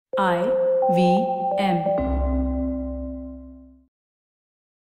IVM.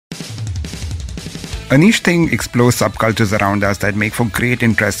 A niche thing explores subcultures around us that make for great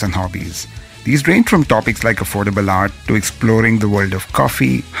interests and hobbies. These range from topics like affordable art to exploring the world of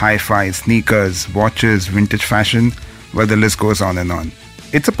coffee, hi-fi, sneakers, watches, vintage fashion, where the list goes on and on.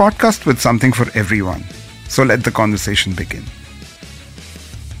 It's a podcast with something for everyone. So let the conversation begin.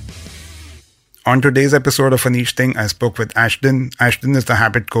 On today's episode of A Niche Thing, I spoke with Ashton. Ashton is the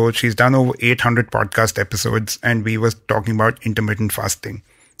habit coach. He's done over 800 podcast episodes, and we were talking about intermittent fasting.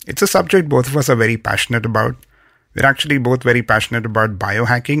 It's a subject both of us are very passionate about. We're actually both very passionate about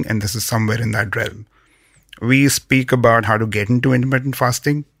biohacking, and this is somewhere in that realm. We speak about how to get into intermittent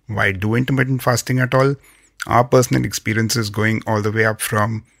fasting, why do intermittent fasting at all, our personal experiences going all the way up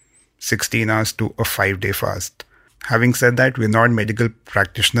from 16 hours to a 5-day fast. Having said that, we're not medical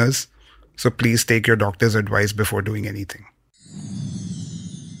practitioners, so please take your doctor's advice before doing anything.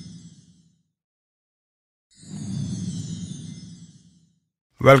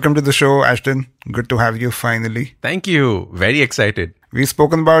 Welcome to the show, Ashton. Good to have you finally. Thank you. Very excited. We've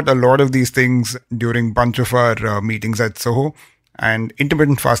spoken about a lot of these things during a bunch of our meetings at Soho, and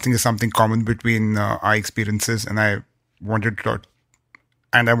intermittent fasting is something common between our experiences, and I wanted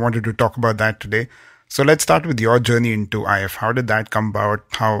to talk about that today. So let's start with your journey into IF. How did that come about?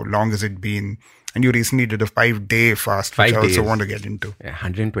 How long has it been? And you recently did a 5-day fast, which I also want to get into. Yeah,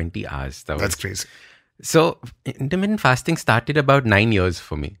 120 hours. That's crazy. So intermittent fasting started about 9 years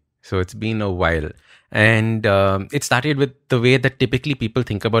for me. So it's been a while. And it started with the way that typically people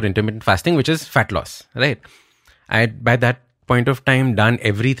think about intermittent fasting, which is fat loss, right? I had, by that point of time, done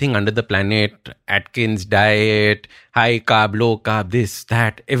everything under the planet, Atkins diet, high carb, low carb, this,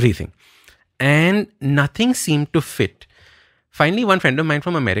 that, everything. And nothing seemed to fit. Finally, one friend of mine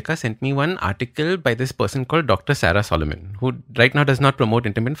from America sent me one article by this person called Dr. Sarah Solomon, who right now does not promote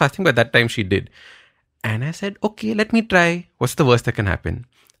intermittent fasting, but that time she did. And I said, okay, let me try. What's the worst that can happen?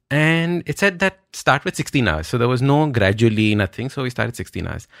 And it said that start with 16 hours. So there was no gradually nothing. So we started 16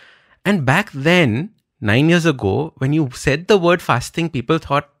 hours. And back then, 9 years ago, when you said the word fasting, people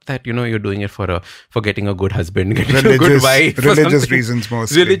thought that, you're doing it for getting a good husband, getting a good wife. Religious reasons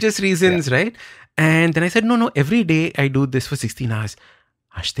mostly. Religious reasons, yeah. Right? And then I said, no, every day I do this for 16 hours.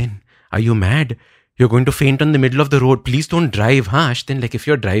 Ashton, are you mad? You're going to faint on the middle of the road. Please don't drive, Ashton. Like if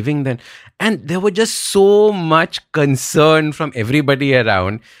you're driving, then... And there were just so much concern from everybody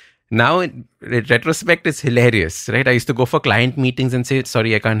around. Now, in retrospect, it's hilarious, right? I used to go for client meetings and say,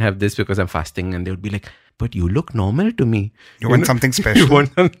 sorry, I can't have this because I'm fasting. And they would be like, but you look normal to me. You want something special. You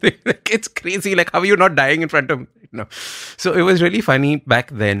want something. Like, it's crazy. Like, how are you not dying in front of me? No. So it was really funny back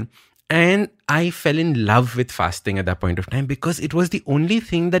then. And I fell in love with fasting at that point of time because it was the only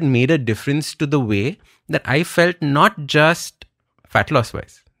thing that made a difference to the way that I felt, not just fat loss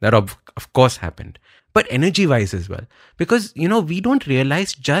wise. That of course happened. But energy-wise as well. Because, we don't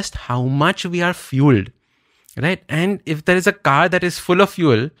realize just how much we are fueled, right? And if there is a car that is full of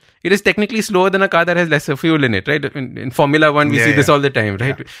fuel, it is technically slower than a car that has lesser fuel in it, right? In Formula 1, we see this all the time,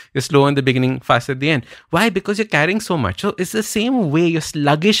 right? Yeah. You're slow in the beginning, fast at the end. Why? Because you're carrying so much. So it's the same way. You're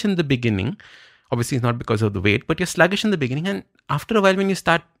sluggish in the beginning. Obviously, it's not because of the weight, but you're sluggish in the beginning. And after a while, when you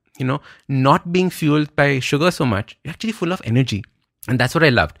start, not being fueled by sugar so much, you're actually full of energy. And that's what I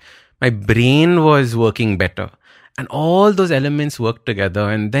loved. My brain was working better. And all those elements work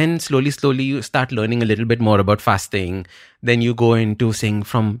together. And then slowly, you start learning a little bit more about fasting. Then you go into saying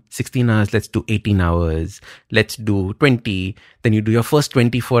from 16 hours, let's do 18 hours. Let's do 20. Then you do your first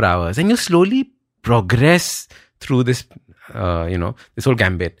 24 hours. And you slowly progress through this, this whole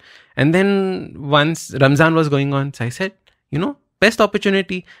gambit. And then once Ramzan was going on, so I said, best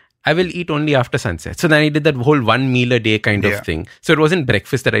opportunity. I will eat only after sunset. So then I did that whole 1 meal a day kind of thing. So it wasn't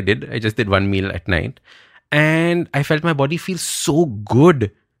breakfast that I did. I just did 1 meal at night. And I felt my body feel so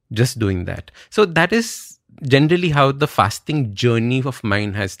good just doing that. So that is generally how the fasting journey of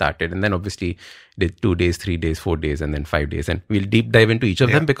mine has started. And then obviously did 2 days, 3 days, 4 days, and then 5 days. And we'll deep dive into each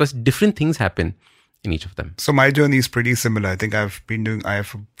of them because different things happen in each of them. So my journey is pretty similar. I think I've been doing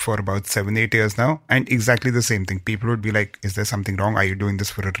IF for about 7-8 years now, and exactly the same thing. People would be like, is there something wrong? Are you doing this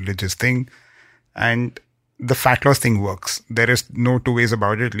for a religious thing? And the fat loss thing works. There is no two ways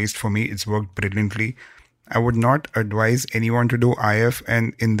about it. At least for me, it's worked brilliantly. I would not advise anyone to do IF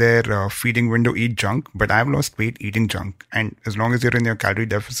and in their feeding window eat junk, but I've lost weight eating junk. And as long as you're in your calorie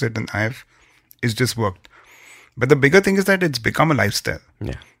deficit, and IF, it's just worked. But the bigger thing is that it's become a lifestyle.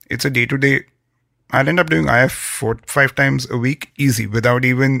 Yeah, it's a day-to-day. I'll end up doing IF 4-5 times a week, easy, without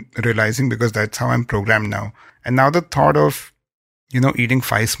even realizing, because that's how I'm programmed now. And now the thought of eating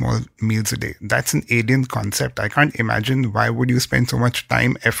 5 small meals a day. That's an alien concept. I can't imagine why would you spend so much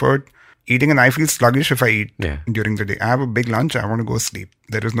time, effort eating, and I feel sluggish if I eat during the day. I have a big lunch, I want to go sleep.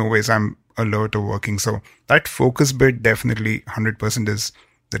 There is no ways I'm alert or working. So that focus bit definitely 100% is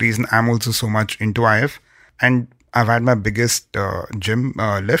the reason I'm also so much into IF. And I've had my biggest gym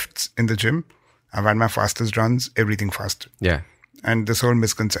lifts in the gym. I've had my fastest runs, everything fasted. Yeah. And this whole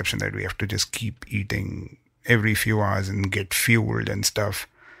misconception that we have to just keep eating every few hours and get fueled and stuff.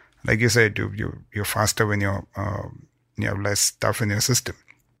 Like you said, you're faster when you have less stuff in your system.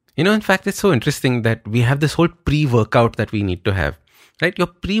 In fact, it's so interesting that we have this whole pre-workout that we need to have, right? Your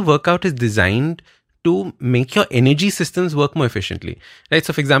pre-workout is designed to make your energy systems work more efficiently, right?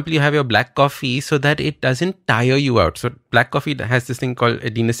 So for example, you have your black coffee so that it doesn't tire you out. So black coffee has this thing called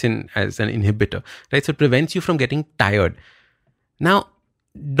adenosine as an inhibitor, right? So it prevents you from getting tired. Now,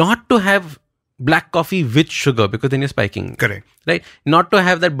 not to have black coffee with sugar because then you're spiking. Correct. Right? Not to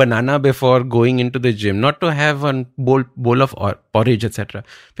have that banana before going into the gym, not to have a bowl of porridge, etc.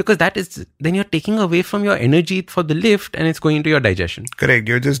 Because then you're taking away from your energy for the lift and it's going into your digestion. Correct.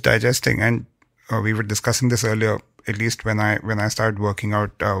 You're just digesting. And we were discussing this earlier, at least when I started working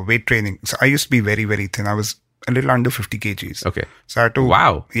out weight training. So I used to be very, very thin. I was a little under 50 kgs. Okay. So I had to...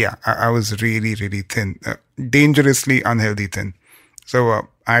 Wow. Yeah, I was really, really thin. Dangerously unhealthy thin. So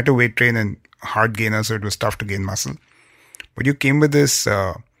I had to weight train and hard gainer, so it was tough to gain muscle. But you came with this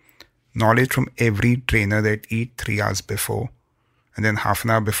knowledge from every trainer that eat 3 hours before and then half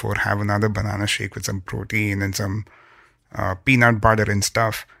an hour before have another banana shake with some protein and some peanut butter and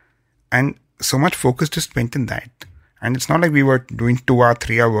stuff. And so much focus just went in that. And it's not like we were doing 2 hour,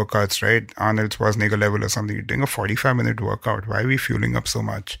 3 hour workouts, right? Arnold Schwarzenegger level or something. You're doing a 45-minute workout. Why are we fueling up so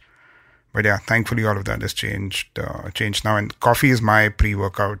much? But yeah, thankfully all of that has changed now. And coffee is my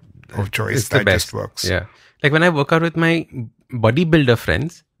pre-workout of choice. It's the best. Just works. Yeah. Like when I work out with my bodybuilder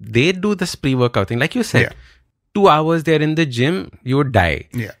friends, they do this pre-workout thing. Like you said, 2 hours they're in the gym, you would die.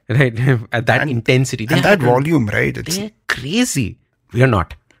 Yeah. Right? At that intensity. And that volume, right? They're crazy. We are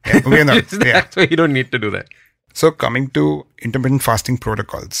not. Yeah, we are not. That's why you don't need to do that. So coming to intermittent fasting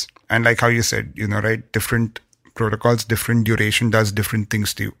protocols, and like how you said, right, different protocols, different duration does different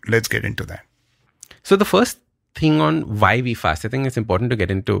things to you. Let's get into that. So the first thing on why we fast, I think it's important to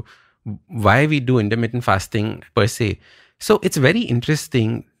get into why we do intermittent fasting per se. So it's very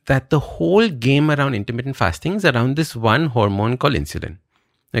interesting that the whole game around intermittent fasting is around this one hormone called insulin.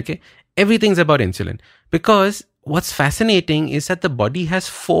 Okay. Everything's about insulin because what's fascinating is that the body has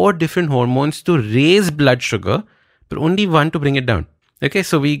 4 different hormones to raise blood sugar, but only one to bring it down. Okay.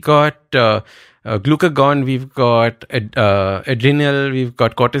 So we got, glucagon, we've got adrenal, we've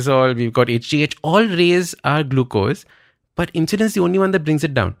got cortisol, we've got HGH, all raise our glucose, but insulin is the only one that brings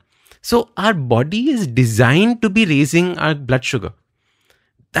it down. So our body is designed to be raising our blood sugar.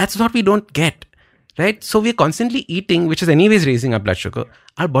 That's what we don't get, right? So we're constantly eating, which is anyways raising our blood sugar.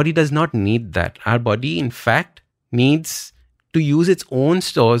 Our body does not need that. Our body, in fact, needs to use its own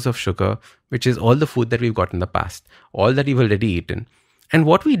stores of sugar, which is all the food that we've got in the past, all that we've already eaten. And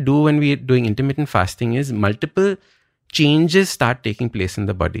what we do when we're doing intermittent fasting is multiple changes start taking place in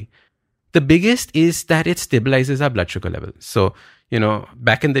the body. The biggest is that it stabilizes our blood sugar level. So,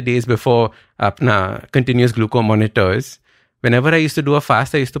 back in the days before continuous glucose monitors, whenever I used to do a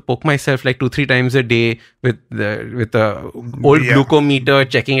fast, I used to poke myself like 2-3 times a day with the old glucometer,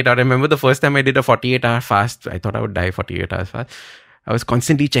 checking it out. I remember the first time I did a 48-hour fast, I thought I would die 48 hours fast. I was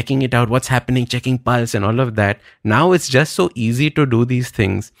constantly checking it out, what's happening, checking pulse and all of that. Now it's just so easy to do these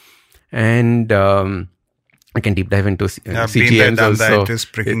things. And I can deep dive into CGMs also.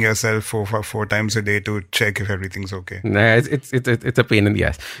 Just pricking yourself 4 times a day to check if everything's okay. Nah, it's a pain in the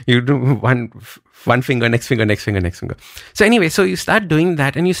ass. You do one finger, next finger, next finger, next finger. So anyway, so you start doing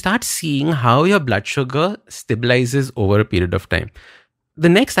that and you start seeing how your blood sugar stabilizes over a period of time. The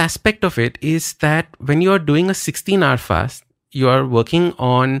next aspect of it is that when you are doing a 16-hour fast, you are working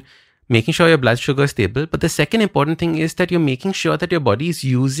on making sure your blood sugar is stable. But the second important thing is that you're making sure that your body is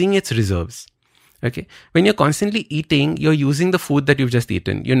using its reserves. Okay. When you're constantly eating, you're using the food that you've just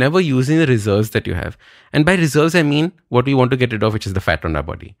eaten. You're never using the reserves that you have. And by reserves, I mean what we want to get rid of, which is the fat on our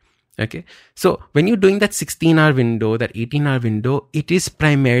body. Okay. So when you're doing that 16-hour window, that 18-hour window, it is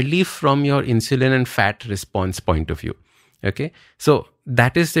primarily from your insulin and fat response point of view. Okay. So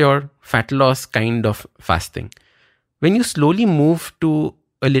that is your fat loss kind of fasting. When you slowly move to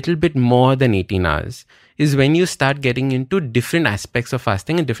a little bit more than 18 hours is when you start getting into different aspects of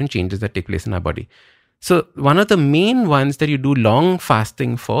fasting and different changes that take place in our body. So one of the main ones that you do long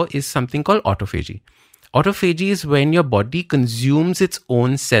fasting for is something called autophagy. Autophagy is when your body consumes its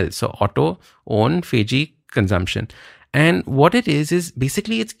own cells. So auto, own, phagy, consumption. And what it is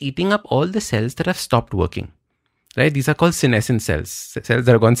basically it's eating up all the cells that have stopped working. Right? These are called senescent cells, cells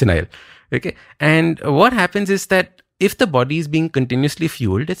that are gone senile. Okay. And what happens is that if the body is being continuously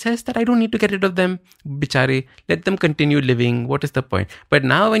fueled, it says that I don't need to get rid of them. Bichare, let them continue living. What is the point? But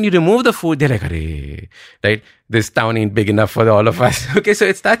now when you remove the food, they're like, Arey, right? This town ain't big enough for all of us. Okay. So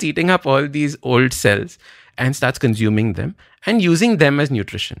it starts eating up all these old cells and starts consuming them and using them as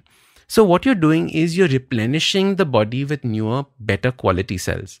nutrition. So what you're doing is you're replenishing the body with newer, better quality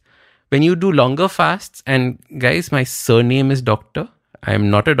cells. When you do longer fasts, and guys, my surname is Doctor. I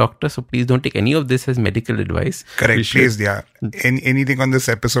am not a doctor, so please don't take any of this as medical advice. Correct, please, yeah. Anything on this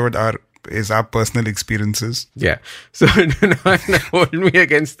episode is our personal experiences. Yeah. So don't hold me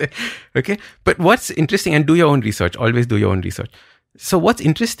against it. Okay. But what's interesting, and do your own research, always do your own research. So what's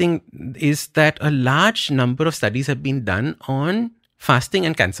interesting is that a large number of studies have been done on fasting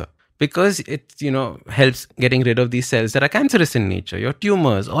and cancer. Because it, helps getting rid of these cells that are cancerous in nature, your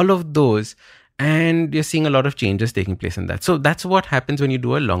tumors, all of those. And you're seeing a lot of changes taking place in that. So that's what happens when you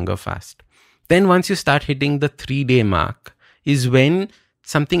do a longer fast. Then once you start hitting the 3-day mark is when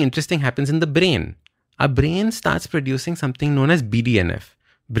something interesting happens in the brain. Our brain starts producing something known as BDNF,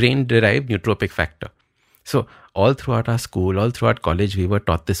 brain-derived neurotrophic factor. So all throughout our school, all throughout college, we were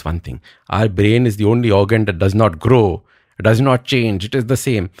taught this one thing. Our brain is the only organ that does not grow, it does not change, it is the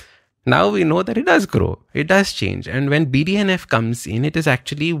same. Now we know that it does grow, it does change. And when BDNF comes in, it is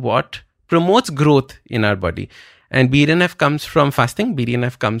actually what promotes growth in our body. And BDNF comes from fasting,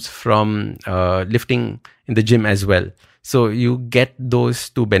 BDNF comes from lifting in the gym as well. So you get those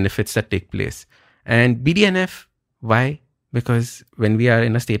two benefits that take place. And BDNF, why? Because when we are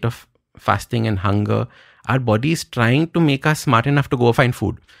in a state of fasting and hunger, our body is trying to make us smart enough to go find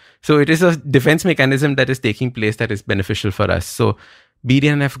food. So it is a defense mechanism that is taking place that is beneficial for us. So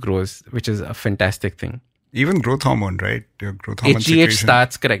BDNF grows, which is a fantastic thing. Even growth hormone, right? Your growth hormone HGH secretion.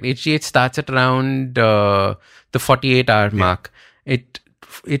 starts, correct. HGH starts at around the 48-hour mark. It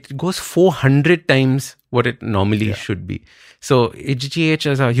goes 400 times what it normally should be. So HGH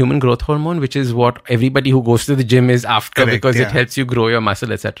is a human growth hormone, which is what everybody who goes to the gym is after. Correct, because it helps you grow your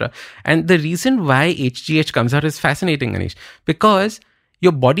muscle, etc. And the reason why HGH comes out is fascinating, Anish, because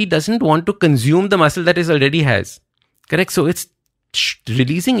your body doesn't want to consume the muscle that it already has. Correct? So it's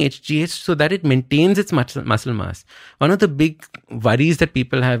releasing HGH so that it maintains its muscle mass. One of the big worries that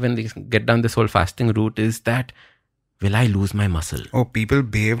people have when they get down this whole fasting route is that, will I lose my muscle? Oh, people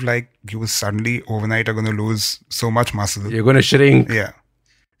behave like you suddenly overnight are going to lose so much muscle. You're going to shrink. Yeah.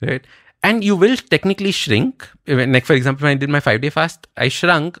 Right? And you will technically shrink. Like, for example, when I did my 5-day fast, I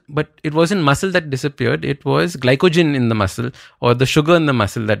shrunk, but it wasn't muscle that disappeared. It was glycogen in the muscle or the sugar in the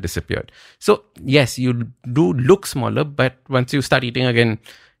muscle that disappeared. So, yes, you do look smaller, but once you start eating again,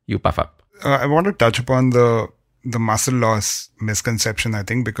 you puff up. I want to touch upon the muscle loss misconception, I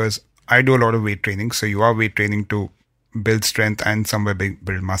think, because I do a lot of weight training. So you are weight training to build strength and somewhere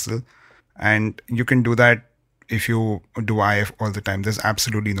build muscle. And you can do that if you do IF all the time. There's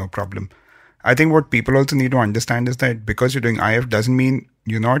absolutely no problem. I think what people also need to understand is that because you're doing IF doesn't mean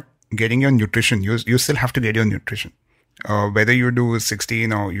you're not getting your nutrition. You still have to get your nutrition. Whether you do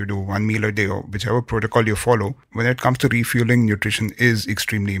 16 or you do 1 meal a day or whichever protocol you follow, when it comes to refueling, nutrition is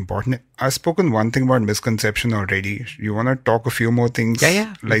extremely important. I've spoken one thing about misconception already. You want to talk a few more things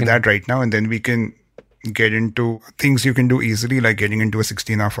like that right now, and then we can get into things you can do easily, like getting into a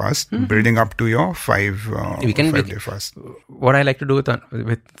 16-hour fast, building up to your 5-day fast. What I like to do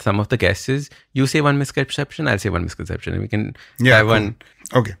with some of the guests is, you say one misconception, I'll say one misconception, and we can have one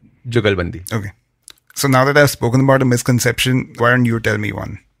jugalbandi. Okay. So now that I've spoken about a misconception, why don't you tell me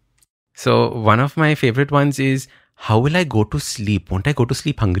one? So one of my favorite ones is, how will I go to sleep? Won't I go to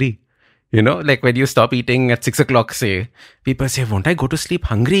sleep hungry? Like when you stop eating at 6 o'clock, say, people say, won't I go to sleep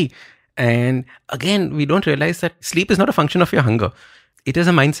hungry? And again, we don't realize that sleep is not a function of your hunger. It is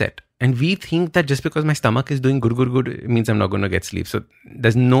a mindset. And we think that just because my stomach is doing good, it means I'm not going to get sleep. So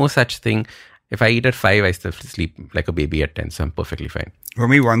there's no such thing. If I eat at 5, I still sleep like a baby at 10. So I'm perfectly fine. For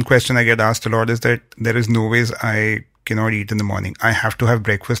me, one question I get asked a lot is that there is no ways I cannot eat in the morning. I have to have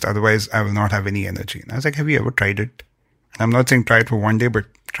breakfast. Otherwise, I will not have any energy. And I was like, have you ever tried it? I'm not saying try it for one day, but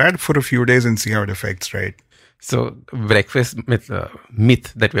try it for a few days and see how it affects, right? So breakfast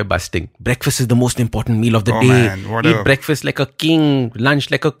myth that we're busting. Breakfast is the most important meal of the day. Man, eat breakfast like a king, lunch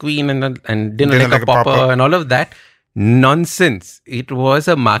like a queen, and dinner like a pauper and all of that. Nonsense. It was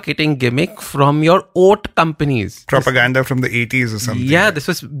a marketing gimmick from your oat companies. Propaganda from the 80s or something. Yeah, this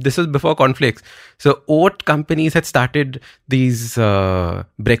was before cornflakes. So oat companies had started these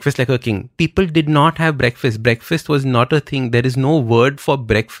breakfast like a king. People did not have breakfast. Breakfast was not a thing. There is no word for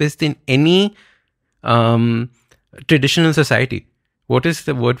breakfast in any traditional society. What is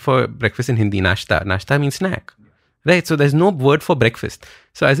the word for breakfast in Hindi? Nashta. Nashta means snack. Right? So there's no word for breakfast.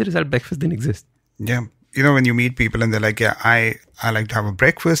 So as a result, breakfast didn't exist. Yeah. When you meet people and they're like, yeah, I like to have a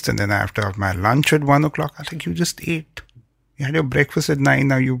breakfast and then I have to have my lunch at 1 o'clock. I think you just ate. You had your breakfast at 9.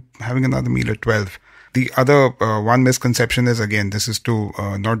 Now you're having another meal at 12. The other one misconception is, again, this is to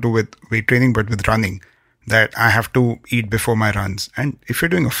not do with weight training, but with running, that I have to eat before my runs. And if you're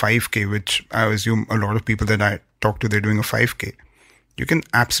doing a 5K, which I assume a lot of people that I talk to, they're doing a 5K, you can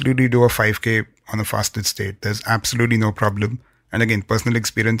absolutely do a 5K on a fasted state. There's absolutely no problem. And again, personal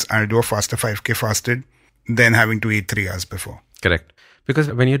experience, I'll do a faster 5K fasted than having to eat 3 hours before. Correct.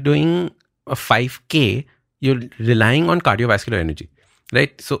 Because when you're doing a 5K, you're relying on cardiovascular energy,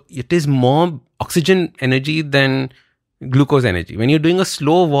 right? So it is more oxygen energy than glucose energy. When you're doing a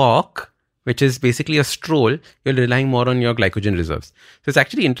slow walk, which is basically a stroll, you're relying more on your glycogen reserves. So it's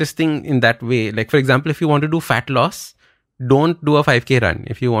actually interesting in that way. Like, for example, if you want to do fat loss, don't do a 5K run.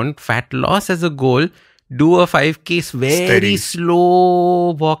 If you want fat loss as a goal, do a 5K very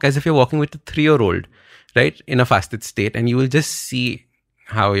slow walk, as if you're walking with a 3-year-old, right? In a fasted state, and you will just see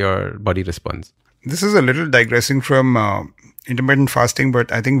how your body responds. This is a little digressing from intermittent fasting,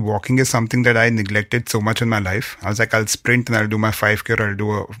 but I think walking is something that I neglected so much in my life. I was like, I'll sprint and I'll do my 5K or I'll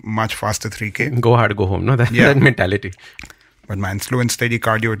do a much faster 3K. Go hard, go home. No, that mentality. But man, slow and steady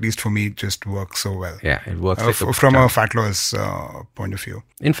cardio, at least for me, just works so well. Yeah, it works. From a fat loss point of view.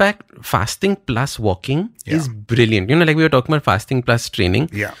 In fact, fasting plus walking is brilliant. Like we were talking about fasting plus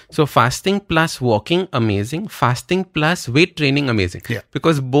training. Yeah. So fasting plus walking, amazing. Fasting plus weight training, amazing. Yeah.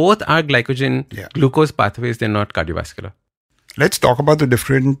 Because both are glycogen, glucose pathways, they're not cardiovascular. Let's talk about the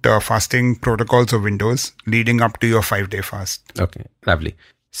different fasting protocols or windows leading up to your 5-day fast. Okay, lovely.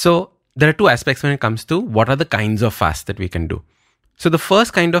 So there are 2 aspects when it comes to what are the kinds of fast that we can do. So the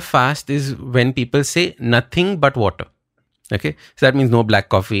first kind of fast is when people say nothing but water. Okay, so that means no black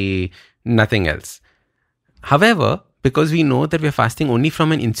coffee, nothing else. However, because we know that we're fasting only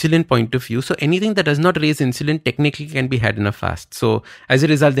from an insulin point of view, so anything that does not raise insulin technically can be had in a fast. So as a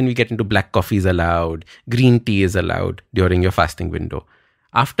result, then we get into black coffee is allowed, green tea is allowed during your fasting window.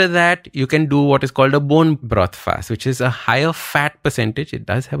 After that, you can do what is called a bone broth fast, which is a higher fat percentage. It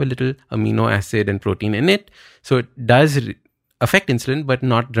does have a little amino acid and protein in it. So it does affect insulin, but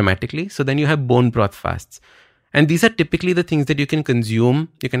not dramatically. So then you have bone broth fasts. And these are typically the things that you can consume.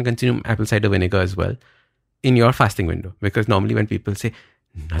 You can consume apple cider vinegar as well in your fasting window. Because normally when people say,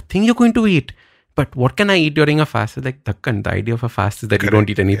 nothing you're going to eat, but what can I eat during a fast? It's like, the idea of a fast is that you don't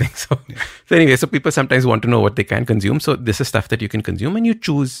eat anything. So anyway, so people sometimes want to know what they can consume. So this is stuff that you can consume and you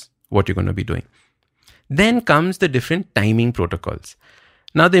choose what you're going to be doing. Then comes the different timing protocols.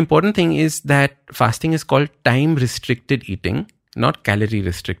 Now, the important thing is that fasting is called time restricted eating, not calorie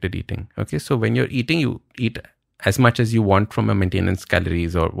restricted eating. Okay. So when you're eating, you eat as much as you want from a maintenance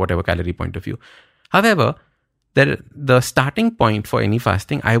calories or whatever calorie point of view. However, the starting point for any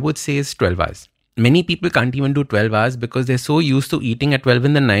fasting, I would say, is 12 hours. Many people can't even do 12 hours because they're so used to eating at 12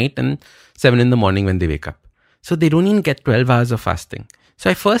 in the night and 7 in the morning when they wake up. So they don't even get 12 hours of fasting. So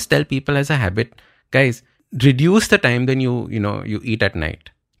I first tell people as a habit, guys, reduce the time then you eat at night.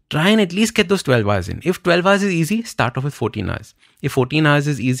 Try and at least get those 12 hours in. If 12 hours is easy, start off with 14 hours. If 14 hours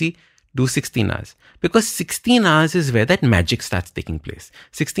is easy, do 16 hours. Because 16 hours is where that magic starts taking place.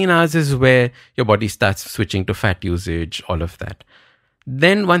 16 hours is where your body starts switching to fat usage, all of that.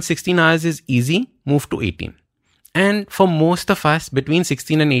 Then once 16 hours is easy, move to 18. And for most of us, between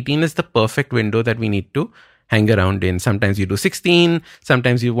 16 and 18 is the perfect window that we need to hang around in. Sometimes you do 16,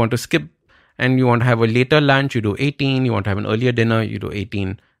 sometimes you want to skip and you want to have a later lunch, you do 18, you want to have an earlier dinner, you do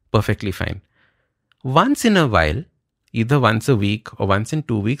 18, perfectly fine. Once in a while, either once a week or once in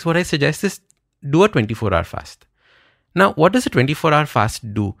 2 weeks, what I suggest is do a 24-hour fast. Now, what does a 24-hour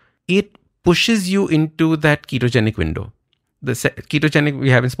fast do? It pushes you into that ketogenic window. The ketogenic,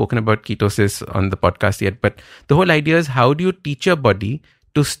 we haven't spoken about ketosis on the podcast yet, but the whole idea is how do you teach your body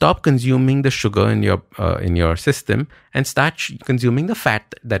to stop consuming the sugar in your system and start consuming the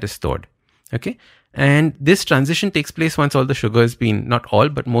fat that is stored. Okay. And this transition takes place once all the sugar has been, not all,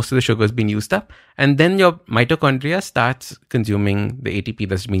 but most of the sugar has been used up. And then your mitochondria starts consuming the ATP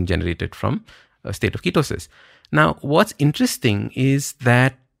that's being generated from a state of ketosis. Now, what's interesting is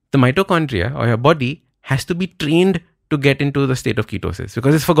that the mitochondria or your body has to be trained to get into the state of ketosis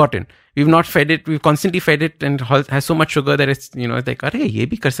because it's forgotten. We've not fed it. We've constantly fed it and has so much sugar that it's, it's like, "Arey, ye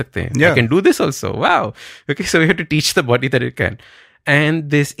bhi kar sakte hain. Yeah. I can do this also. Wow." Okay. So we have to teach the body that it can. And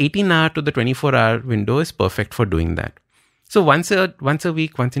this 18-hour to the 24-hour window is perfect for doing that. So once a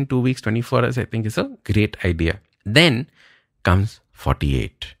week, once in 2 weeks, 24 hours, I think is a great idea. Then comes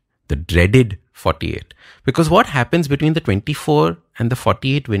 48, the dreaded 48. Because what happens between the 24 and the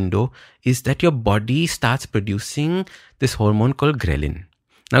 48 window is that your body starts producing this hormone called ghrelin.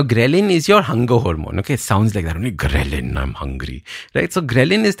 Now, ghrelin is your hunger hormone. Okay, it sounds like that. Only ghrelin, I'm hungry. Right? So,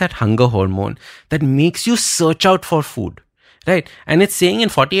 ghrelin is that hunger hormone that makes you search out for food. Right? And it's saying in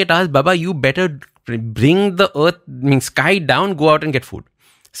 48 hours, Baba, you better bring the sky down, go out and get food.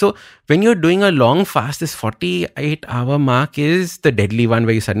 So, when you're doing a long fast, this 48-hour mark is the deadly one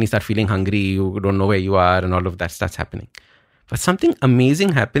where you suddenly start feeling hungry, you don't know where you are, and all of that starts happening. But something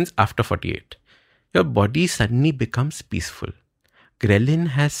amazing happens after 48. Your body suddenly becomes peaceful. Ghrelin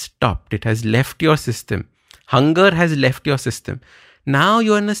has stopped. It has left your system. Hunger has left your system. Now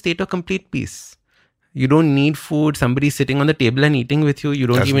you're in a state of complete peace. You don't need food. Somebody's sitting on the table and eating with you. You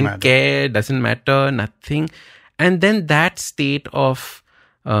don't even care. Doesn't matter. Nothing. And then that state of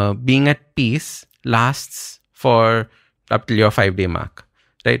being at peace lasts for up till your 5-day mark.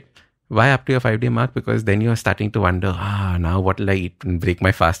 Right? Why up to your 5-day mark? Because then you're starting to wonder, now what will I eat and break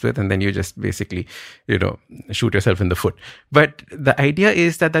my fast with? And then you just basically, shoot yourself in the foot. But the idea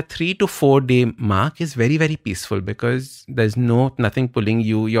is that the 3 to 4 day mark is very, very peaceful because there's nothing pulling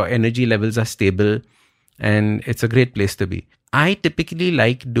you. Your energy levels are stable and it's a great place to be. I typically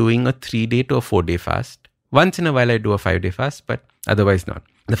like doing a 3-day to a 4-day fast. Once in a while I do a 5-day fast, but otherwise not.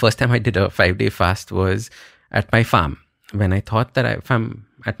 The first time I did a 5-day fast was at my farm. When I thought that if I'm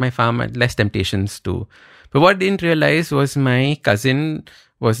at my farm, I had less temptations to. But what I didn't realize was my cousin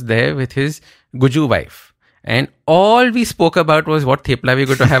was there with his Guju wife. And all we spoke about was what thepla we're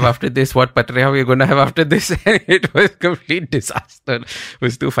going to have after this, what patreha we're going to have after this. And it was a complete disaster. It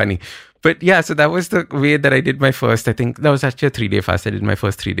was too funny. But yeah, so that was the way that I did my first. I think that was actually a 3-day fast. I did my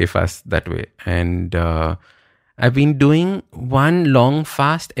first 3-day fast that way. And I've been doing one long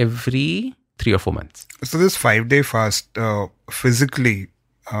fast every 3 or 4 months. So this 5-day fast, physically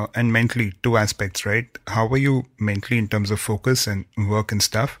and mentally, 2 aspects, right? How were you mentally in terms of focus and work and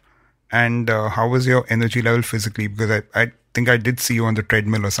stuff? And how was your energy level physically? Because I think I did see you on the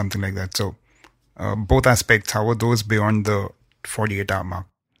treadmill or something like that. So both aspects, how were those beyond the 48-hour mark?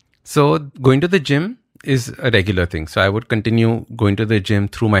 So going to the gym is a regular thing. So I would continue going to the gym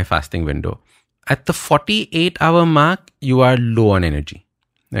through my fasting window. At the 48-hour mark, you are low on energy.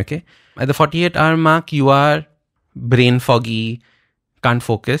 Okay. At the 48-hour mark, you are brain foggy, can't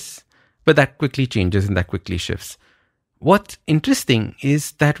focus, but that quickly changes and that quickly shifts. What's interesting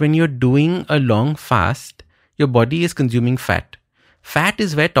is that when you're doing a long fast, your body is consuming fat. Fat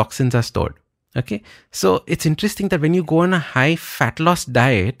is where toxins are stored. Okay. So it's interesting that when you go on a high fat loss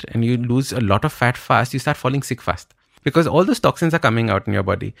diet and you lose a lot of fat fast, you start falling sick fast. Because all those toxins are coming out in your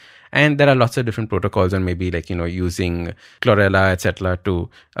body. And there are lots of different protocols on maybe using chlorella, etc. to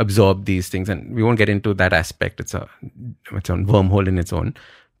absorb these things. And we won't get into that aspect. It's a wormhole in its own.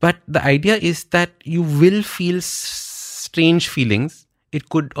 But the idea is that you will feel strange feelings. It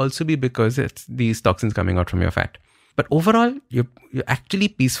could also be because it's these toxins coming out from your fat. But overall, you're actually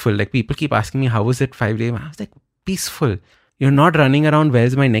peaceful. Like people keep asking me, how was it 5 days? I was like, peaceful. You're not running around,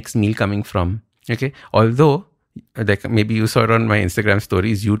 where's my next meal coming from? Okay. Although, like maybe you saw it on my Instagram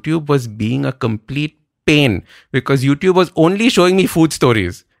stories, YouTube was being a complete pain because YouTube was only showing me food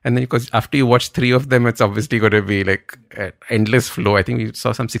stories. And then because after you watch 3 of them, it's obviously going to be like an endless flow. I think we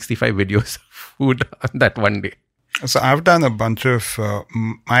saw some 65 videos of food on that one day. So I've done a bunch of,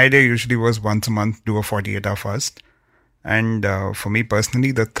 my day usually was once a month, do a 48-hour fast. And for me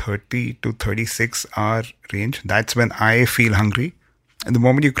personally, the 30 to 36 hour range, that's when I feel hungry. And the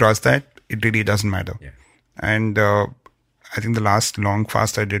moment you cross that, it really doesn't matter. Yeah. And I think the last long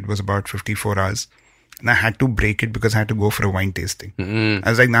fast I did was about 54 hours. And I had to break it because I had to go for a wine tasting. Mm-hmm. I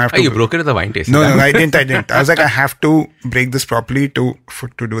was like, now I have to... you broke it at the wine tasting? No, I didn't. I was like, I have to break this properly to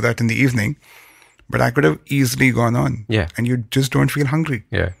do that in the evening. But I could have easily gone on. Yeah. And you just don't feel hungry.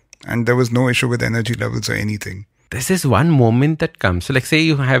 Yeah. And there was no issue with energy levels or anything. This is one moment that comes. So like say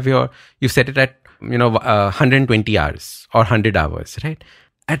you set it at, 120 hours or 100 hours, right?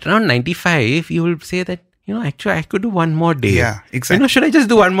 At around 95, you will say that, actually I could do one more day. Yeah, exactly. Should I just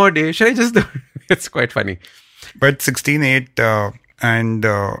do one more day? Should I just do... It's quite funny. But 16.8 and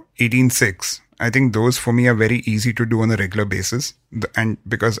 18.6, I think those for me are very easy to do on a regular basis. And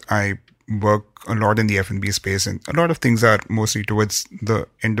because I work a lot in the F&B space and a lot of things are mostly towards the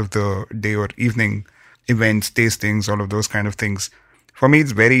end of the day or evening, events, tastings, all of those kind of things. For me,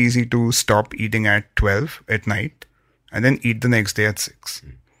 it's very easy to stop eating at 12 at night and then eat the next day at 6.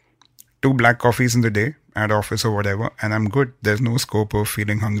 2 black coffees in the day at office or whatever, and I'm good. There's no scope of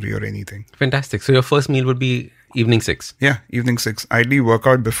feeling hungry or anything. Fantastic. So your first meal would be evening 6? Yeah, evening 6. Ideally work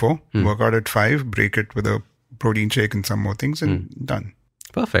out before, work out at 5, break it with a protein shake and some more things and done.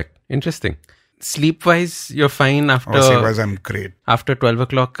 Perfect. Interesting. sleep-wise, you're fine after... Or sleep-wise, I'm great. After 12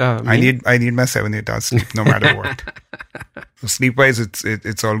 o'clock? I need my 7-8 hours sleep no matter what. So sleep-wise,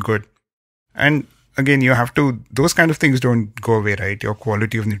 it's all good. And again, you have to... Those kind of things don't go away, right? Your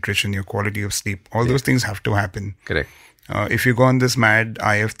quality of nutrition, your quality of sleep, all those things have to happen. Correct. If you go on this mad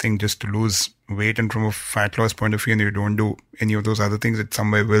IF thing just to lose weight and from a fat loss point of view and you don't do any of those other things, it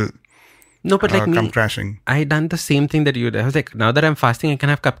somewhere will come crashing. I done the same thing that you did. I was like, now that I'm fasting, I can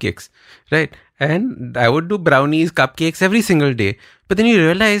have cupcakes, right? And I would do brownies, cupcakes every single day. But then you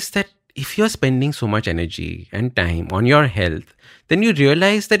realize that if you're spending so much energy and time on your health, then you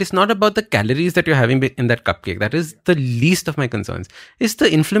realize that it's not about the calories that you're having in that cupcake. That is the least of my concerns. It's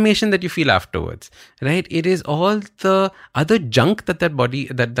the inflammation that you feel afterwards, right? It is all the other junk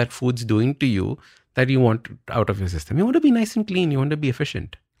that food's doing to you that you want out of your system. You want to be nice and clean. You want to be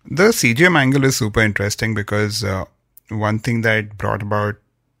efficient. The CGM angle is super interesting because one thing that brought about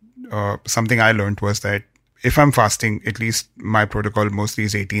something I learned was that if I'm fasting, at least my protocol mostly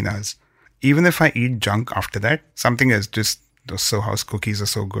is 18 hours. Even if I eat junk after that, something is just those Soho House cookies are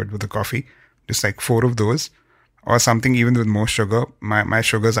so good with the coffee, just like 4 of those, or something even with more sugar, my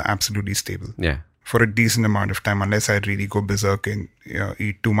sugars are absolutely stable. Yeah. For a decent amount of time, unless I really go berserk and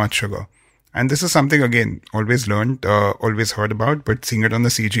eat too much sugar. And this is something, again, always learned, always heard about, but seeing it on the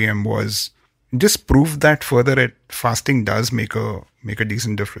CGM was just proof that further that fasting does make a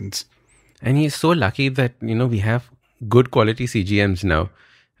decent difference. And he's so lucky that, we have good quality CGMs now.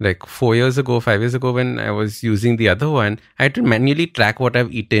 Like 5 years ago, when I was using the other one, I had to manually track what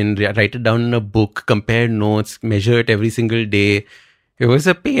I've eaten, write it down in a book, compare notes, measure it every single day. It was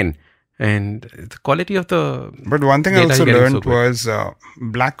a pain. And the quality of the... But one thing I also learned was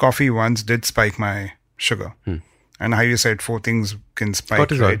black coffee once did spike my sugar. And how you said 4 things can spike,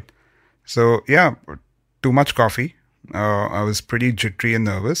 cortisol. Right? So yeah, too much coffee. I was pretty jittery and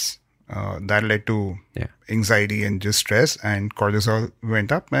nervous. That led to anxiety and just stress, and cortisol went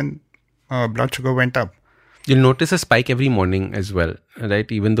up and blood sugar went up. You'll notice a spike every morning as well,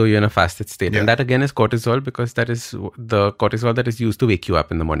 right? Even though you're in a fasted state. And that again is cortisol, because that is the cortisol that is used to wake you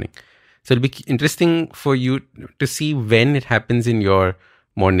up in the morning. So it'll be interesting for you to see when it happens in your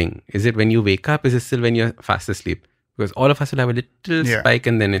morning. Is it when you wake up? Is it still when you're fast asleep? Because all of us will have a little spike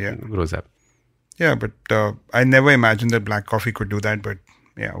and then it grows up. Yeah, but I never imagined that black coffee could do that. But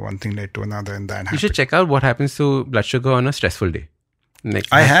yeah, one thing led to another and that happened. You should check out what happens to blood sugar on a stressful day.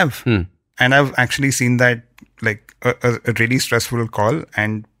 I have. And I've actually seen that, like a really stressful call,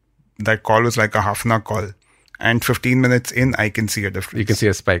 and that call was like a half an hour call. And 15 minutes in, I can see a difference. You can see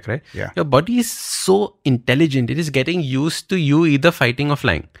a spike, right? Yeah. Your body is so intelligent. It is getting used to you either fighting or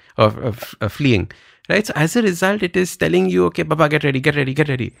flying or fleeing. Right? So as a result, it is telling you, okay, Baba, get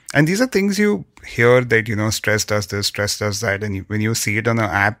ready. And these are things you hear that, stress does this, stress does that. And when you see it on an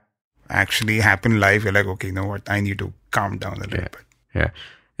app actually happen live, you're like, okay, you know what? I need to calm down a little bit. Yeah.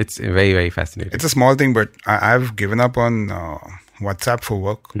 It's very, very fascinating. It's a small thing, but I've given up on WhatsApp for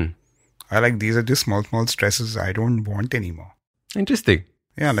work. These are just small stresses I don't want anymore. Interesting.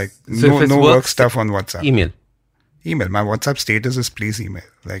 Yeah, like so no work stuff on WhatsApp. Email. My WhatsApp status is please email.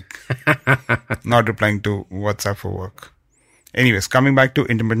 Like not replying to WhatsApp for work. Anyways, coming back to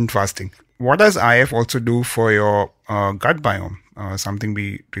intermittent fasting. What does IF also do for your gut biome? Something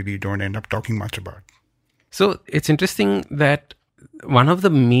we really don't end up talking much about. So it's interesting that one of the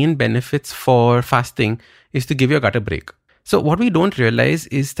main benefits for fasting is to give your gut a break. So what we don't realize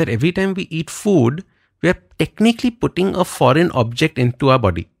is that every time we eat food, we are technically putting a foreign object into our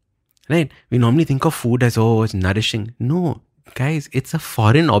body, right? We normally think of food as, it's nourishing. No, guys, it's a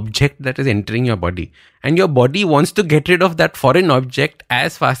foreign object that is entering your body. And your body wants to get rid of that foreign object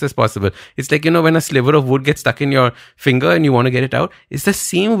as fast as possible. It's like, when a sliver of wood gets stuck in your finger and you want to get it out. It's the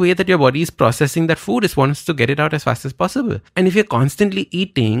same way that your body is processing that food. It wants to get it out as fast as possible. And if you're constantly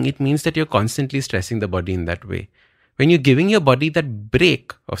eating, it means that you're constantly stressing the body in that way. When you're giving your body that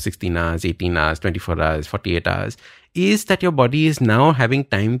break of 16 hours, 18 hours, 24 hours, 48 hours, is that your body is now having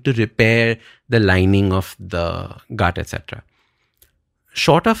time to repair the lining of the gut, etc.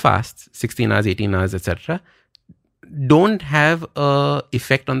 Shorter fasts, 16 hours, 18 hours, etc., don't have an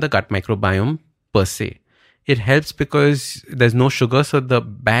effect on the gut microbiome per se. It helps because there's no sugar, so the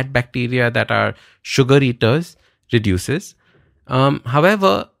bad bacteria that are sugar eaters reduces.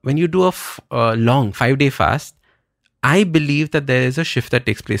 However, when you do a long 5-day fast, I believe that there is a shift that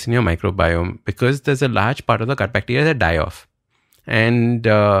takes place in your microbiome because there's a large part of the gut bacteria that die off. And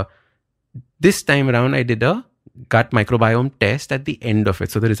this time around, I did a gut microbiome test at the end of it.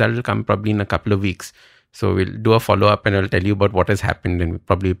 So the result will come probably in a couple of weeks. So we'll do a follow-up and I'll tell you about what has happened and we'll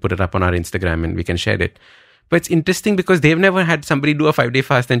probably put it up on our Instagram and we can share it. But it's interesting because they've never had somebody do a 5-day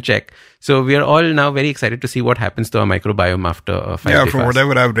fast and check. So we are all now very excited to see what happens to our microbiome after a 5-day fast. Yeah, from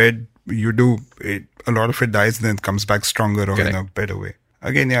whatever I've read, you do it. A lot of it dies and then comes back stronger or in a better way.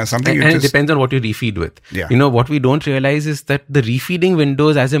 Again, yeah, something and it depends on what you refeed with. Yeah. What we don't realize is that the refeeding window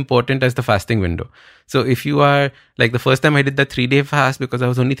is as important as the fasting window. So if you are, like the first time I did that 3-day fast because I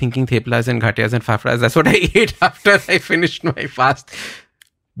was only thinking theplas and ghatyas and fafras, that's what I ate after I finished my fast.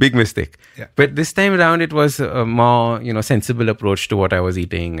 Big mistake. Yeah. But this time around, it was a more, sensible approach to what I was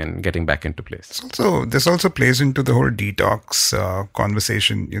eating and getting back into place. This also plays into the whole detox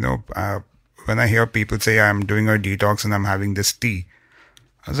conversation. When I hear people say I'm doing a detox and I'm having this tea,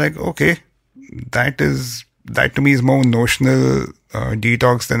 I was like, okay, that to me is more notional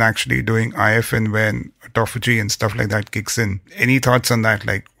detox than actually doing IF and when autophagy and stuff like that kicks in. Any thoughts on that?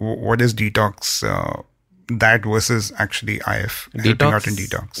 Like, what is detox that versus actually IF helping out in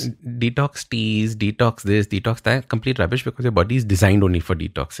detox? Detox teas, detox this, detox that, complete rubbish because your body is designed only for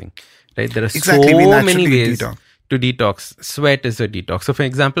detoxing. Right? There are so many ways to detox. Sweat is a detox. So for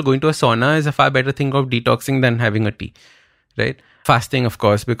example, going to a sauna is a far better thing of detoxing than having a tea. Right? Fasting, of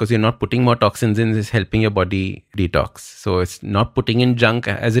course, because you're not putting more toxins in, is helping your body detox. So it's not putting in junk.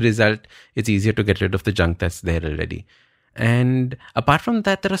 As a result, it's easier to get rid of the junk that's there already. And apart from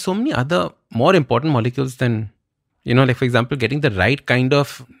that, there are so many other more important molecules than, like for example, getting the right kind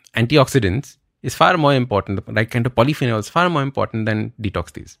of antioxidants is far more important. The right kind of polyphenols is far more important than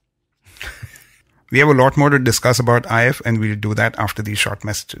detox teas. We have a lot more to discuss about IF, and we'll do that after these short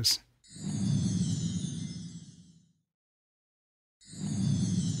messages.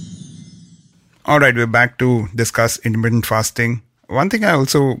 All right, we're back to discuss intermittent fasting. One thing I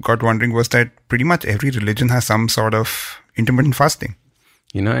also got wondering was that pretty much every religion has some sort of intermittent fasting.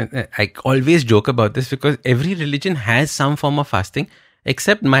 I always joke about this because every religion has some form of fasting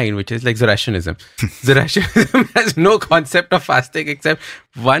except mine, which is like Zoroastrianism. Zoroastrianism has no concept of fasting except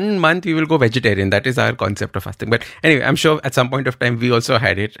 1 month we will go vegetarian. That is our concept of fasting. But anyway, I'm sure at some point of time we also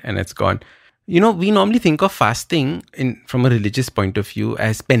had it and it's gone. We normally think of fasting from a religious point of view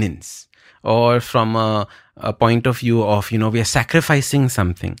as penance. Or from a point of view of, we are sacrificing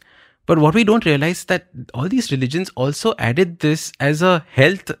something. But what we don't realize is that all these religions also added this as a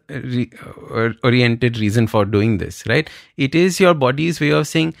health-oriented reason for doing this, right? It is your body's way of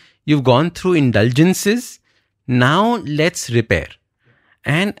saying, you've gone through indulgences, now let's repair.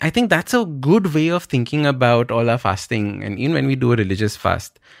 And I think that's a good way of thinking about all our fasting. And even when we do a religious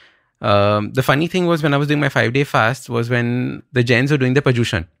fast, the funny thing was when I was doing my 5-day fast was when the Jains were doing the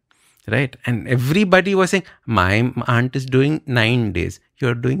Pajushan. Right? And everybody was saying, my aunt is doing 9 days.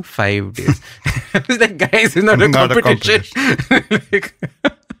 You're doing 5 days. I was like, guys, it's not a competition.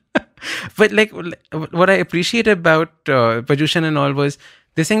 But what I appreciate about Pajushan and all was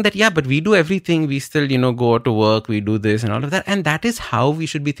they're saying that, yeah, but we do everything. We still, go to work, we do this and all of that. And that is how we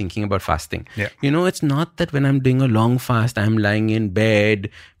should be thinking about fasting. Yeah. It's not that when I'm doing a long fast, I'm lying in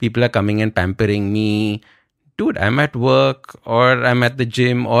bed, people are coming and pampering me. Dude, I'm at work or I'm at the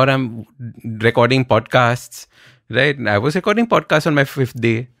gym or I'm recording podcasts, right? I was recording podcasts on my 5th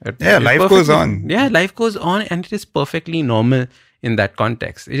day. Yeah, life goes on. Yeah, life goes on and it is perfectly normal in that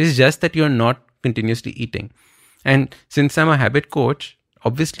context. It is just that you're not continuously eating. And since I'm a habit coach,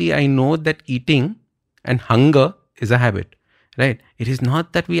 obviously I know that eating and hunger is a habit, right? It is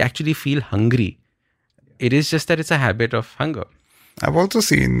not that we actually feel hungry. It is just that it's a habit of hunger. I've also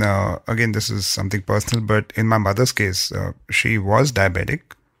seen, again, this is something personal, but in my mother's case, she was diabetic.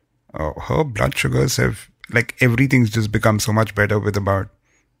 Her blood sugars have, everything's just become so much better with about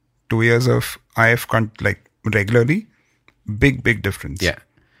 2 years of IF regularly. Big difference. Yeah.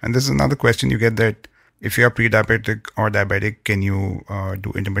 And this is another question you get that if you're pre-diabetic or diabetic, can you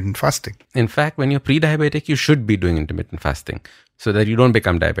do intermittent fasting? In fact, when you're pre-diabetic, you should be doing intermittent fasting so that you don't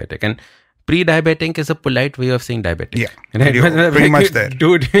become diabetic. And pre-diabetic is a polite way of saying diabetic. Yeah, right? pretty much there.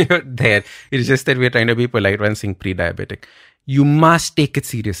 Dude, you're there. It's just that we're trying to be polite when saying pre-diabetic. You must take it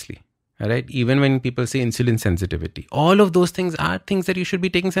seriously. All right? Even when people say insulin sensitivity. All of those things are things that you should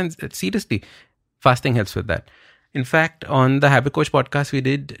be taking seriously. Fasting helps with that. In fact, on the Habit Coach podcast, we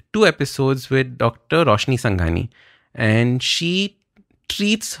did 2 episodes with Dr. Roshni Sanghani. And she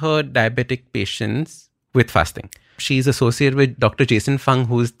treats her diabetic patients with fasting. She's associated with Dr. Jason Fung,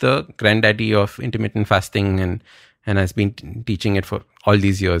 who's the granddaddy of intermittent fasting and has been teaching it for all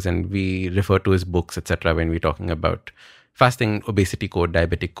these years. And we refer to his books, etc. when we're talking about fasting, obesity code,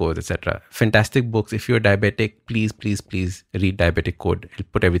 diabetic code, etc. Fantastic books. If you're diabetic, please read Diabetic Code. It'll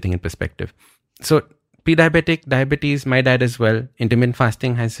put everything in perspective. So pre-diabetic, diabetes, my dad as well. Intermittent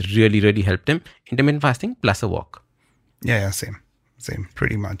fasting has really helped him. Intermittent fasting plus a walk. Yeah, same,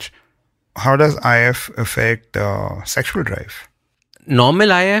 pretty much. How does IF affect sexual drive?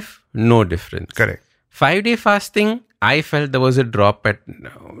 Normal IF, no difference. Correct. 5-day fasting, I felt there was a drop at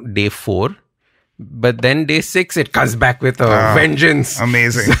day 4. But then day 6, it comes back with a vengeance.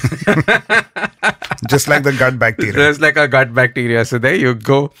 Amazing. Just like the gut bacteria. Just like a gut bacteria. So there you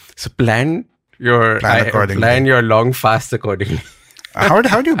go. So plan your long fast accordingly. How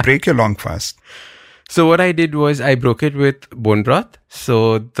do you break your long fast? So what I did was I broke it with bone broth.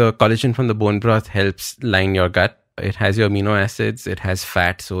 So the collagen from the bone broth helps line your gut. It has your amino acids. It has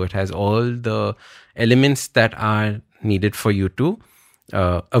fat. So it has all the elements that are needed for you to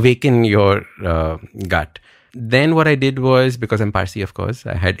awaken your gut. Then what I did was, because I'm Parsi, of course,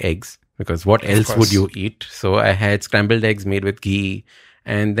 I had eggs, because what else would you eat? So I had scrambled eggs made with ghee.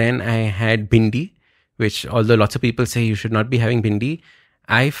 And then I had bhindi, which although lots of people say you should not be having bhindi,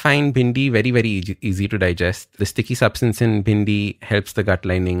 I find bhindi very, very easy to digest. The sticky substance in bhindi helps the gut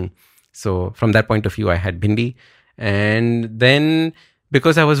lining. So from that point of view, I had bhindi. And then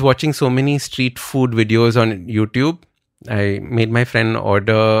because I was watching so many street food videos on YouTube, I made my friend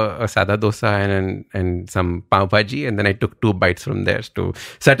order a sada dosa and some pav bhaji, and then I took 2 bites from there to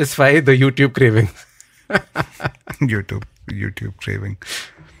satisfy the YouTube craving. YouTube craving.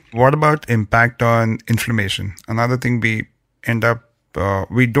 What about impact on inflammation? Another thing we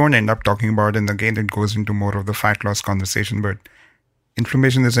don't end up talking about, and again it goes into more of the fat loss conversation, but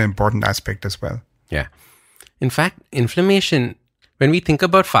inflammation is an important aspect as well. Yeah. In fact, inflammation, when we think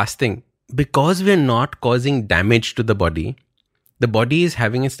about fasting, because we're not causing damage to the body is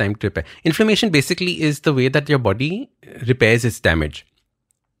having its time to repair. Inflammation basically is the way that your body repairs its damage.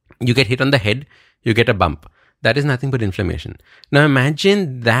 You get hit on the head, you get a bump. That is nothing but inflammation. Now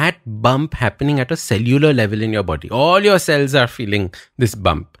imagine that bump happening at a cellular level in your body. All your cells are feeling this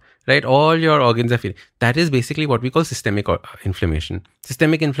bump, right? All your organs are feeling. That is basically what we call systemic inflammation.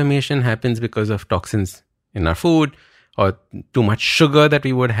 Systemic inflammation happens because of toxins in our food or too much sugar that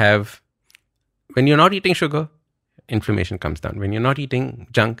we would have. When you're not eating sugar, inflammation comes down. When you're not eating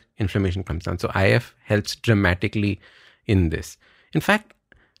junk, inflammation comes down. So IF helps dramatically in this. In fact,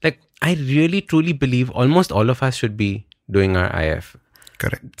 I really truly believe almost all of us should be doing our IF.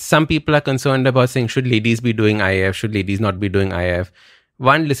 Correct. Some people are concerned about saying, should ladies be doing IF? Should ladies not be doing IF?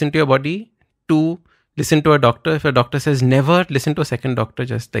 1, listen to your body. 2, listen to a doctor. If a doctor says never, listen to a second doctor,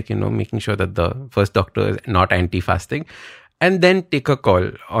 just making sure that the first doctor is not anti-fasting, and then take a call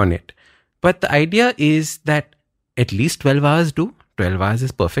on it. But the idea is that at least 12 hours do. 12 hours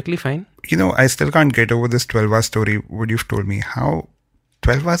is perfectly fine. I still can't get over this 12-hour story. What you've told me, how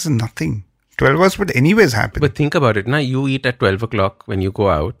 12 hours is nothing. 12 hours would anyways happen. But think about it. Now you eat at 12 o'clock when you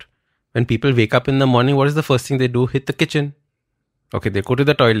go out. When people wake up in the morning, what is the first thing they do? Hit the kitchen. Okay, they go to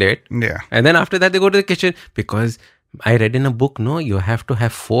the toilet. Yeah. And then after that, they go to the kitchen. Because I read in a book, you have to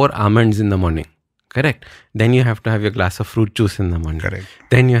have 4 almonds in the morning. Correct. Then you have to have your glass of fruit juice in the morning. Correct.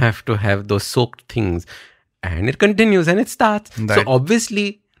 Then you have to have those soaked things. And it continues and it starts. So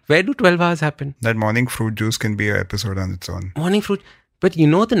obviously, where do 12 hours happen? That morning fruit juice can be an episode on its own. Morning fruit. But the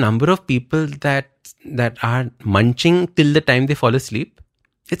number of people that are munching till the time they fall asleep?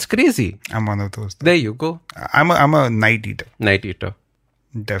 It's crazy. I'm one of those. There you go. I'm a night eater. Night eater.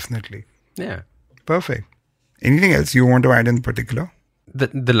 Definitely. Yeah. Perfect. Anything else you want to add in particular?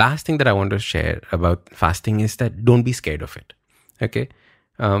 The last thing that I want to share about fasting is that don't be scared of it. Okay.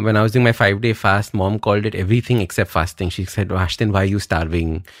 When I was doing my 5-day fast, mom called it everything except fasting. She said, Ashton, why are you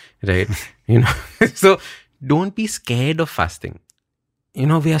starving? Right? So don't be scared of fasting.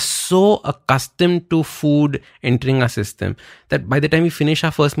 We are so accustomed to food entering our system that by the time we finish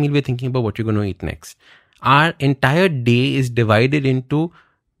our first meal, we're thinking about what you're going to eat next. Our entire day is divided into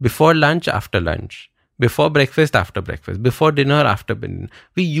before lunch, after lunch. Before breakfast, after breakfast. Before dinner, after dinner.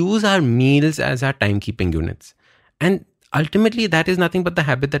 We use our meals as our timekeeping units. And ultimately, that is nothing but the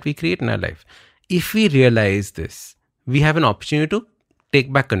habit that we create in our life. If we realize this, we have an opportunity to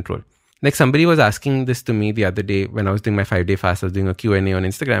take back control. Like somebody was asking this to me the other day when I was doing my 5-day fast. I was doing a Q&A on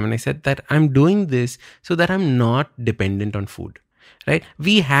Instagram, and I said that I'm doing this so that I'm not dependent on food. Right?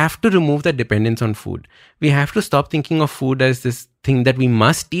 We have to remove that dependence on food. We have to stop thinking of food as this thing that we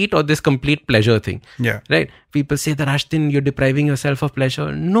must eat or this complete pleasure thing. Yeah. Right? People say that, Ashton, you're depriving yourself of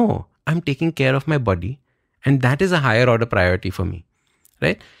pleasure. No, I'm taking care of my body, and that is a higher order priority for me.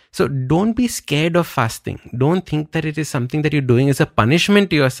 Right? So don't be scared of fasting. Don't think that it is something that you're doing as a punishment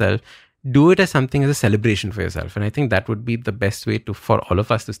to yourself. Do it as something as a celebration for yourself. And I think that would be the best way for all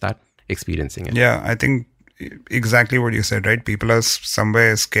of us to start experiencing it. Yeah, I think exactly what you said, right? People are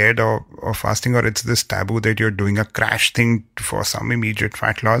somewhere scared of fasting, or it's this taboo that you're doing a crash thing for some immediate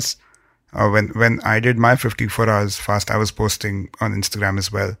fat loss. When I did my 54 hours fast, I was posting on Instagram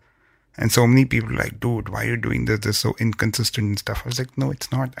as well. And so many people are like, dude, why are you doing this? This is so inconsistent and stuff. I was like, no,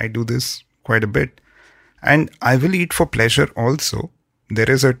 it's not. I do this quite a bit. And I will eat for pleasure also. There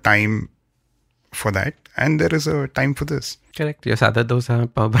is a time for that. And there is a time for this. Correct. Yes, other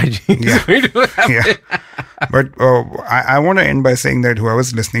dosa, pav bhaji. Yeah. Yeah. But I want to end by saying that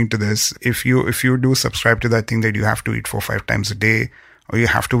whoever's listening to this, if you do subscribe to that thing that you have to eat 4-5 times a day, or you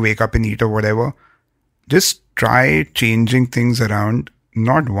have to wake up and eat or whatever, just try changing things around,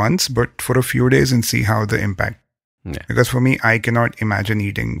 not once, but for a few days and see how the impact. Yeah. Because for me, I cannot imagine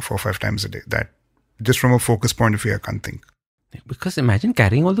eating 4-5 times a day. That just from a focus point of view, I can't think. Because imagine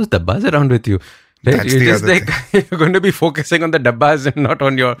carrying all those dabbas around with you. Right? That's You're the just other like, you're going to be focusing on the dabbas and not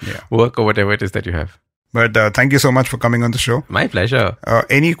on your work or whatever it is that you have. But thank you so much for coming on the show. My pleasure.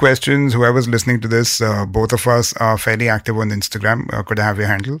 Any questions? Whoever's listening to this, both of us are fairly active on Instagram. Could I have your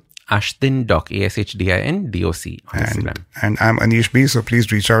handle? Ashdin Doc, ASHDINDOC on Instagram. And I'm Anish B. So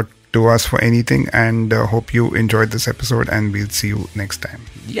please reach out to us for anything, and hope you enjoyed this episode, and we'll see you next time.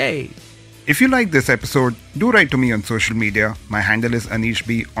 Yay. If you like this episode, do write to me on social media. My handle is Anish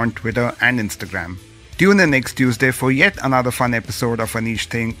B on Twitter and Instagram. Tune in next Tuesday for yet another fun episode of Anish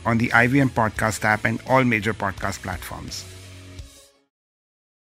Thing on the IVM Podcast app and all major podcast platforms.